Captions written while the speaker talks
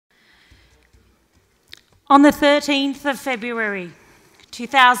On the 13th of February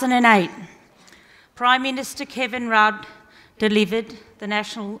 2008, Prime Minister Kevin Rudd delivered the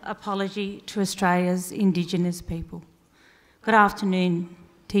national apology to Australia's Indigenous people. Good afternoon,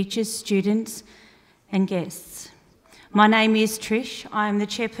 teachers, students and guests. My name is Trish. I am the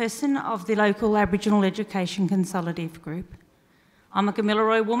chairperson of the local Aboriginal Education Consultative Group. I'm a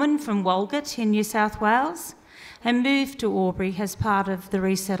Gamilaroi woman from Walgett in New South Wales and moved to Albury as part of the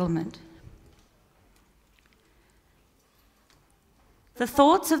resettlement. The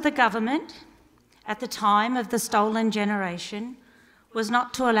thoughts of the government at the time of the stolen generation was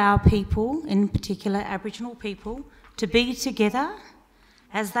not to allow people, in particular Aboriginal people, to be together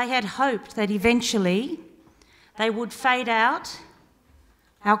as they had hoped that eventually they would fade out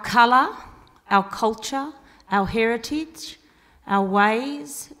our colour, our culture, our heritage, our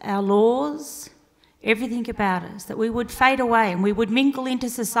ways, our laws, everything about us, that we would fade away and we would mingle into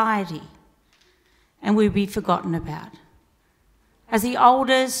society and we would be forgotten about. As the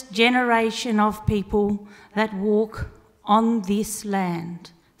oldest generation of people that walk on this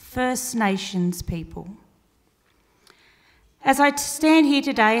land, First Nations people. As I stand here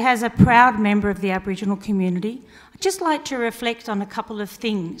today as a proud member of the Aboriginal community, I'd just like to reflect on a couple of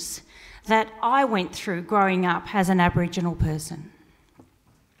things that I went through growing up as an Aboriginal person.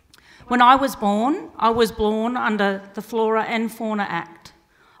 When I was born under the Flora and Fauna Act.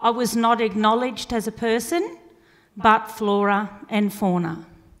 I was not acknowledged as a person, but flora and fauna.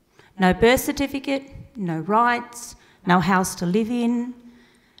 No birth certificate, no rights, no house to live in,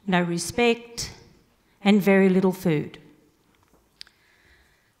 no respect, and very little food.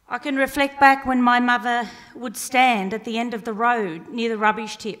 I can reflect back when my mother would stand at the end of the road near the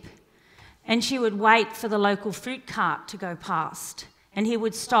rubbish tip and she would wait for the local fruit cart to go past and he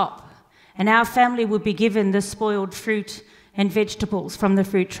would stop and our family would be given the spoiled fruit and vegetables from the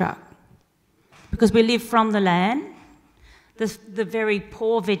fruit truck. Because we live from the land, the very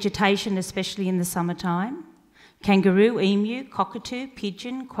poor vegetation, especially in the summertime, kangaroo, emu, cockatoo,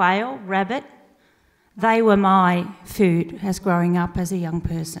 pigeon, quail, rabbit, they were my food as growing up as a young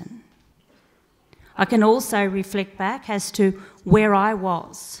person. I can also reflect back as to where I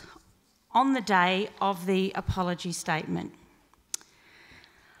was on the day of the apology statement.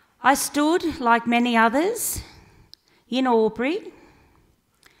 I stood, like many others, in Albury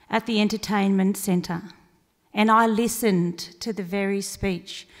at the entertainment centre and I listened to the very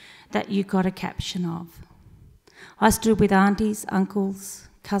speech that you got a caption of. I stood with aunties, uncles,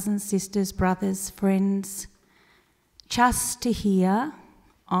 cousins, sisters, brothers, friends, just to hear,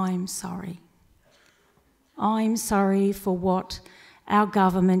 I'm sorry. I'm sorry for what our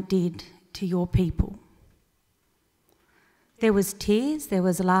government did to your people. There was tears, there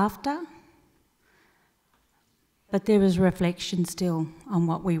was laughter, but there was reflection still on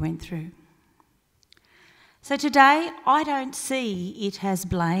what we went through. So today, I don't see it as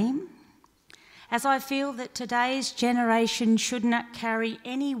blame, as I feel that today's generation should not carry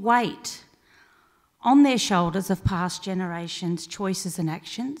any weight on their shoulders of past generations' choices and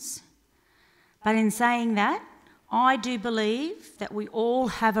actions. But in saying that, I do believe that we all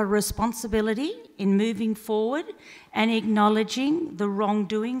have a responsibility in moving forward and acknowledging the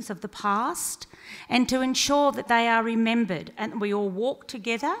wrongdoings of the past and to ensure that they are remembered and we all walk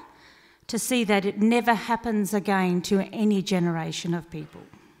together to see that it never happens again to any generation of people.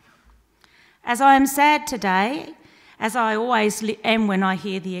 As I am sad today, as I always am when I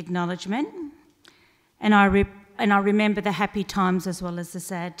hear the acknowledgement, and I remember the happy times as well as the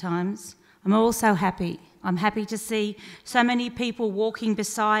sad times, I'm also happy. I'm happy to see so many people walking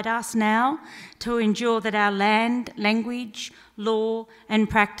beside us now to ensure that our land, language, law and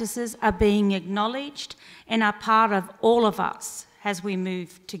practices are being acknowledged and are part of all of us as we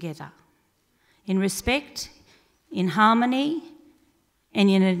move together. In respect, in harmony and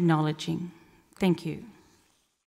in acknowledging. Thank you.